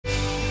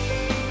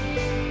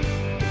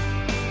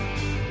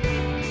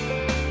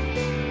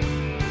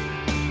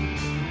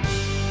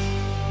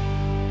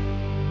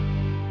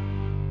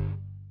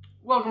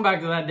Welcome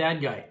back to That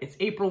Dad Guy. It's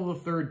April the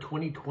 3rd,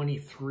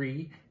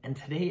 2023, and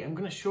today I'm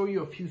going to show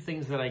you a few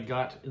things that I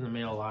got in the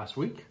mail last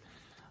week.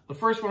 The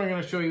first one I'm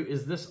going to show you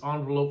is this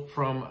envelope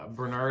from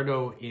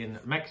Bernardo in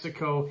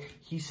Mexico.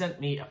 He sent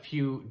me a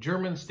few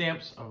German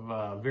stamps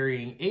of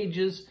varying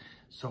ages,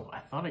 so I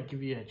thought I'd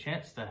give you a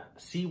chance to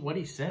see what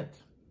he sent.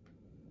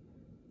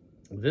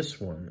 This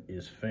one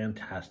is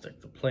fantastic.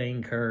 The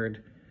playing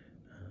card,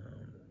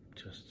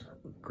 just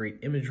great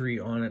imagery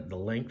on it, the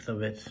length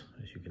of it,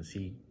 as you can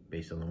see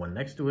based on the one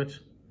next to it.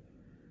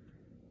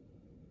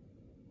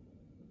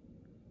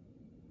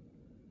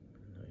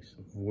 Nice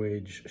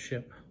voyage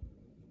ship.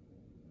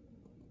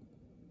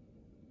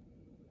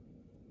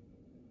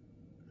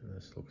 And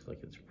this looks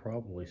like it's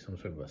probably some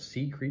sort of a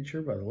sea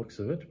creature by the looks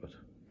of it, but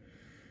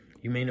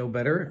you may know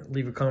better.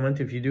 Leave a comment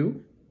if you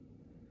do.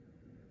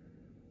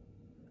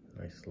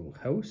 Nice little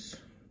house.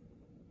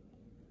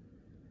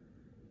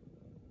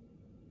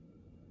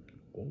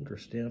 Older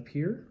stamp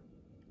here.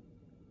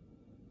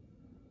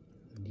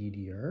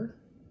 DDR.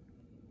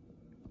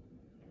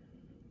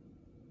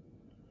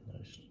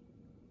 Nice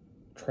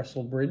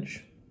trestle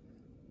bridge.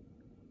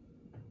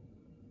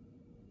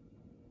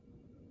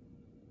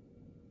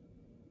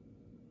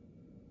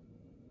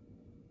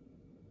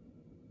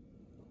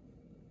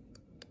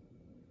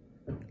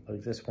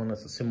 Like this one,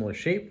 that's a similar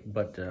shape,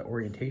 but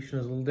orientation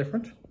is a little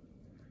different.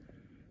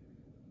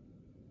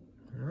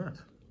 All right.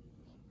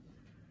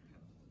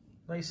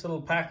 Nice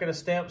little packet of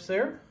stamps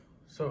there.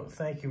 So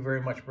thank you very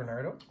much,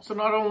 Bernardo. So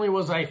not only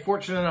was I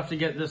fortunate enough to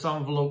get this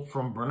envelope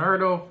from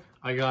Bernardo,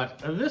 I got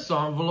this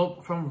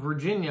envelope from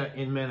Virginia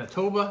in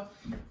Manitoba.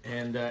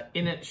 And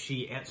in it,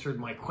 she answered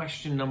my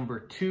question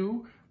number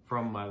 2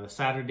 from the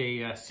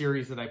Saturday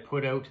series that I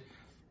put out.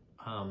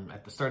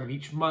 At the start of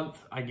each month,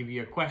 I give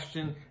you a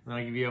question, and then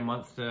I give you a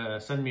month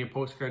to send me a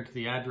postcard to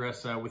the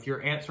address with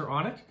your answer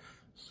on it.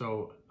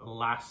 So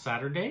last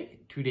Saturday,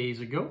 2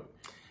 days ago,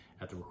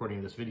 at the recording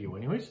of this video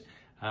anyways,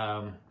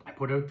 I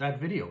put out that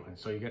video, and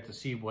so you got to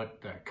see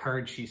what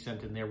card she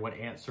sent in there, what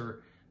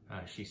answer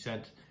she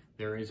sent.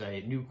 There is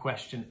a new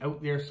question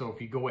out there, so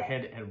if you go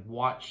ahead and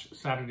watch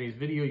Saturday's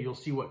video, you'll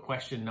see what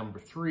question number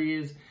 3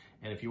 is.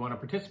 And if you want to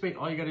participate,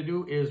 all you got to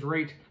do is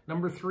write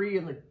number 3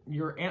 in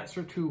your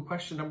answer to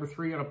question number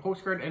 3 on a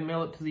postcard and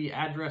mail it to the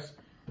address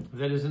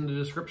that is in the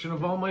description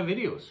of all my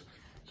videos.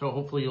 So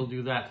hopefully you'll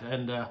do that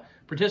and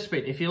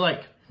participate if you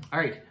like. All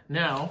right,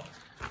 now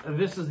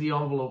this is the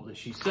envelope that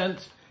she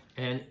sent.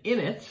 And in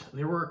it,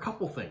 there were a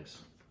couple things.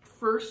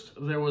 First,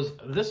 there was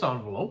this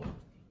envelope,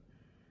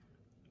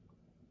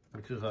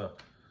 which is the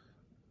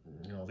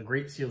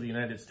Great Seal of the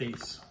United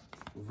States.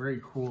 Very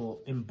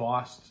cool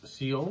embossed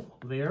seal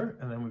there.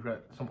 And then we've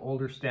got some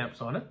older stamps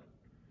on it.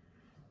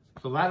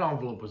 So that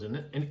envelope was in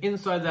it. And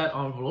inside that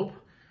envelope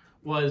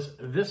was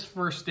this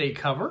first day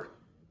cover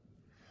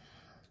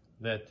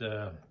that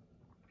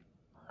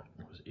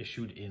was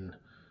issued in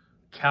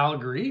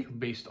Calgary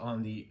based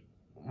on the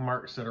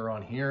marks that are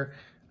on here.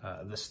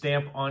 The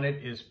stamp on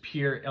it is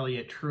Pierre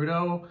Elliott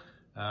Trudeau.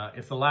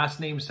 If the last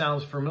name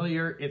sounds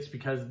familiar, it's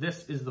because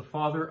this is the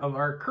father of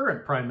our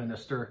current Prime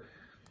Minister.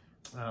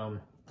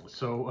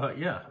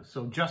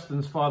 So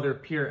Justin's father,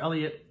 Pierre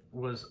Elliott,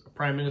 was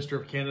Prime Minister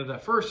of Canada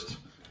first,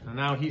 and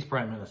now he's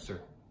Prime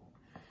Minister.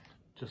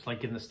 Just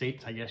like in the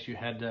States, I guess you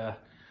had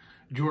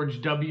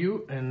George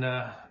W.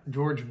 and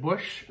George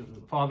Bush,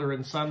 father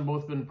and son,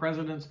 both been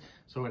presidents,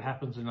 so it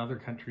happens in other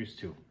countries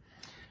too.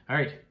 All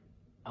right.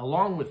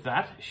 Along with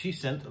that, she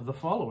sent the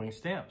following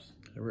stamps.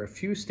 There were a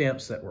few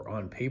stamps that were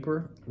on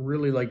paper.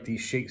 Really like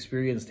these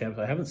Shakespearean stamps.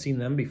 I haven't seen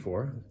them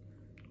before.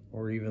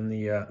 Or even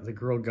the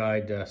Girl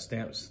Guide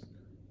stamps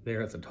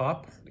there at the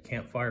top. The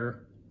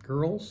Campfire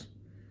Girls,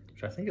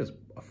 which I think is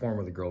a form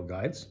of the Girl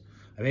Guides.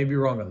 I may be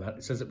wrong on that.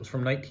 It says it was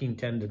from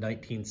 1910 to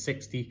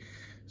 1960.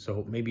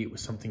 So maybe it was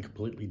something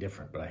completely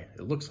different. But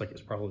it looks like it's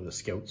probably the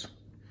Scouts.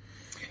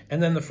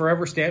 And then the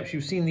Forever stamps.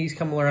 You've seen these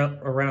come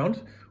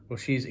around. Well,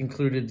 she's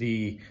included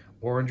the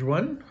orange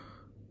one,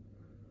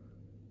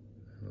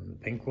 and the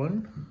pink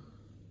one,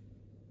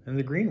 and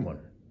the green one.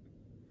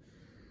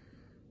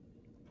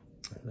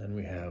 And then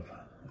we have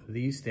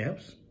these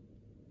stamps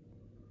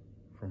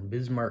from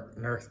Bismarck,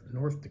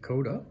 North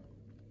Dakota,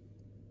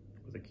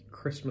 with a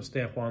Christmas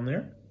stamp on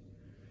there,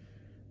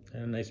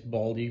 and a nice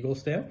bald eagle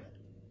stamp.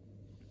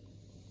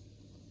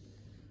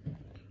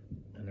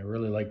 And I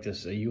really like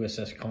this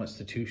USS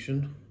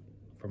Constitution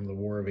from the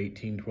War of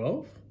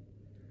 1812.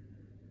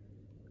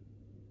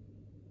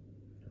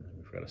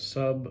 We've got a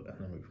sub, and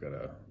then we've got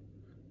a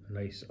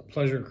nice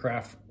pleasure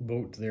craft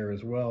boat there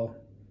as well,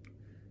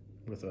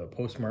 with a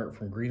postmark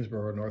from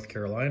Greensboro, North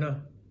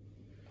Carolina.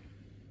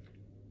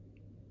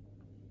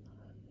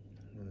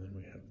 And then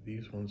we have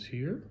these ones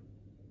here,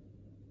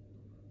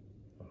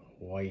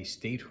 Hawaii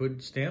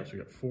statehood stamps. We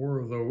got 4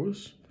 of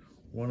those.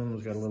 One of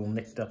them's got a little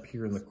nicked up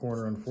here in the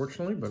corner,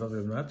 unfortunately, but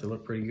other than that, they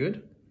look pretty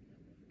good.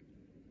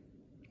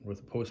 With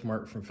a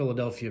postmark from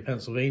Philadelphia,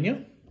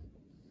 Pennsylvania.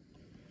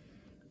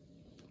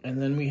 And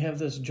then we have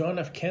this John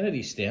F.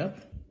 Kennedy stamp,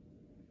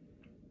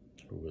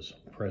 who was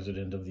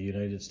President of the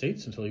United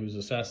States until he was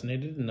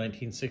assassinated in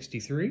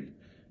 1963.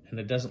 and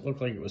it doesn't look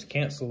like it was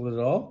canceled at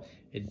all.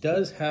 It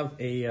does have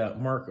a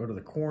mark out of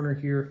the corner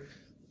here.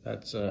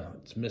 That's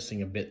it's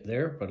missing a bit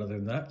there, but other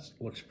than that,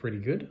 it looks pretty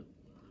good.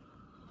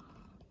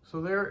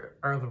 So there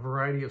are the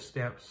variety of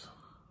stamps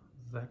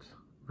that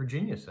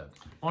Virginia sent.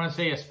 I want to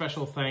say a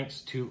special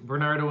thanks to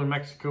Bernardo in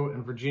Mexico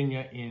and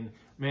Virginia in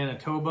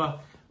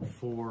Manitoba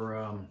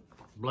for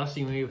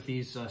blessing me with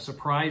these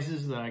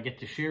surprises that I get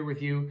to share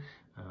with you.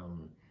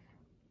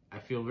 I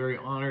feel very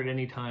honored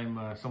anytime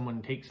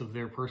someone takes of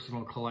their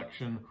personal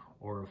collection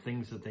or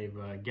things that they've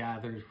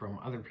gathered from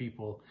other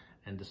people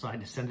and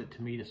decide to send it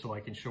to me so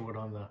I can show it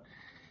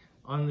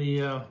on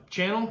the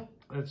channel.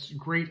 That's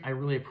great. I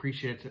really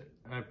appreciate it.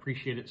 I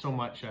appreciate it so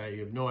much. I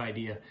have no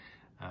idea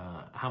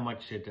how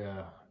much it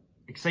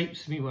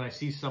excites me when I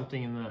see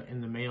something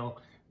in the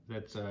mail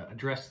that's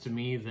addressed to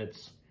me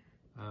that's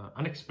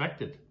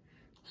unexpected.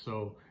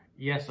 So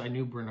yes, I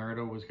knew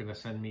Bernardo was going to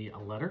send me a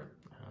letter.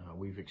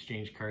 We've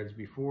exchanged cards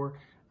before,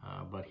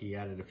 but he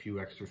added a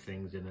few extra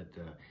things in it.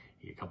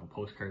 He had a couple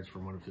postcards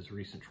from one of his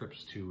recent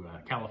trips to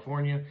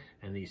California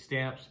and these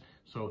stamps.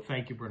 So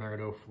thank you,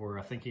 Bernardo, for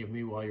thinking of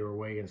me while you were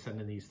away and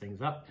sending these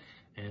things up.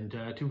 And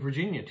to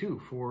Virginia, too,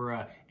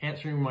 for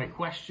answering my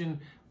question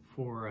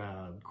for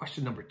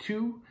question number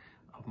 2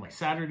 of my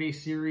Saturday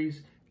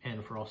series,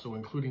 and for also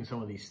including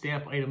some of these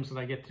stamp items that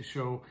I get to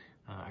show.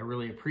 I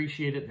really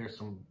appreciate it. There's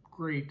some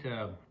great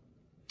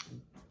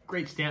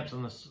stamps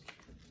in this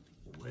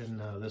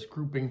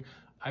grouping.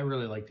 I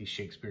really like these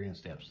Shakespearean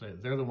stamps.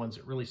 They're the ones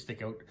that really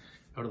stick out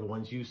of the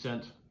ones you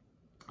sent.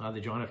 The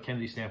John F.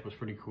 Kennedy stamp was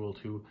pretty cool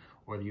too,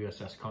 or the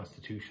USS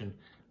Constitution.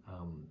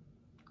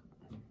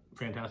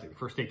 Fantastic.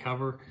 First day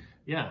cover.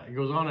 Yeah, it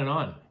goes on and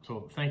on.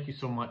 So thank you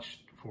so much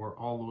for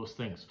all those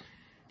things.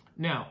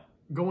 Now,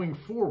 going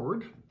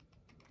forward,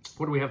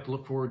 what do we have to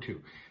look forward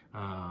to?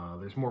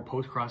 There's more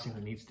post-crossing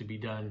that needs to be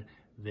done.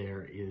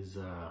 There is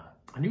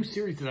a new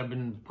series that I've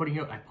been putting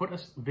out. I put a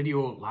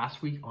video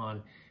last week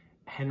on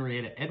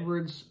Henrietta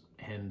Edwards,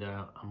 and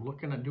I'm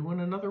looking at doing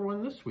another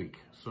one this week.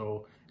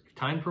 So if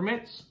time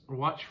permits,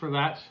 watch for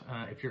that.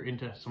 If you're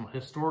into some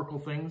historical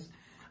things,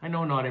 I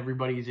know not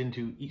everybody's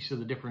into each of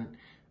the different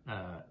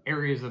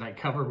areas that I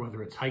cover,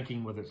 whether it's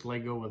hiking, whether it's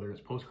Lego, whether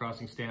it's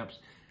post-crossing stamps.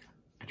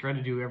 I try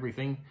to do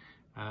everything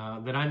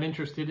that I'm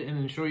interested in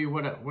and show you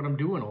what I'm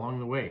doing along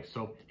the way.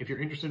 So if you're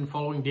interested in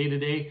following day to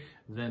day,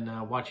 then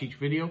watch each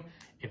video.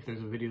 If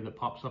there's a video that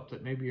pops up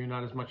that maybe you're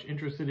not as much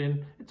interested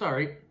in, it's all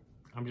right.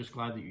 I'm just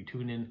glad that you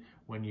tune in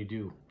when you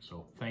do.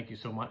 So thank you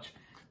so much.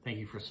 Thank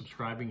you for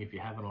subscribing. If you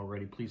haven't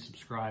already, please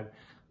subscribe,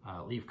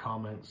 leave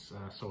comments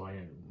so I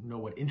know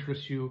what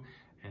interests you,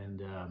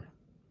 and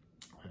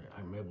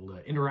I'm able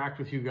to interact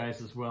with you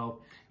guys as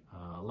well.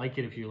 Like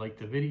it if you like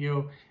the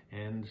video,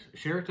 and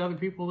share it to other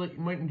people that you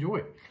might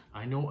enjoy.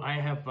 I know I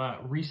have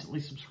recently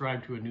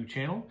subscribed to a new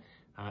channel.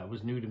 It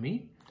was new to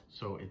me.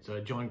 So it's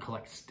John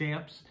Collects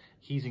Stamps.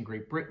 He's in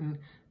Great Britain,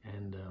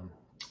 and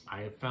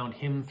I have found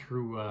him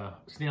through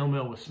Snail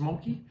Mail with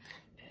Smokey,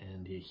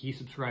 and he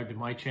subscribed to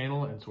my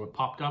channel, and so it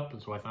popped up,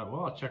 and so I thought,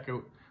 well, I'll check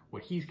out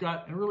what he's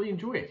got and really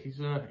enjoy it.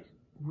 He's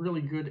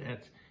really good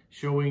at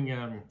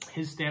showing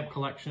his stamp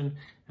collection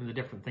and the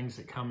different things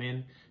that come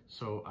in.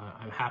 So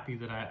I'm happy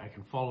that I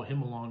can follow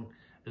him along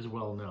as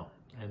well now.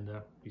 And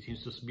he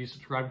seems to be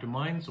subscribed to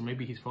mine, so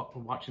maybe he's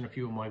watching a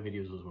few of my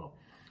videos as well.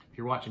 If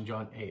you're watching,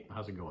 John, hey,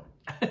 how's it going?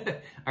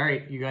 All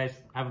right, you guys,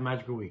 have a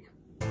magical week.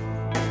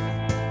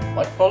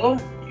 What, Polo?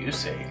 You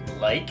say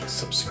like,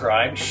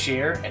 subscribe,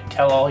 share, and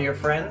tell all your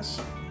friends.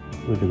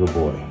 Who's a good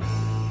boy?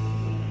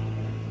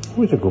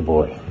 Who's a good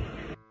boy?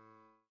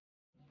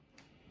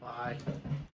 Bye.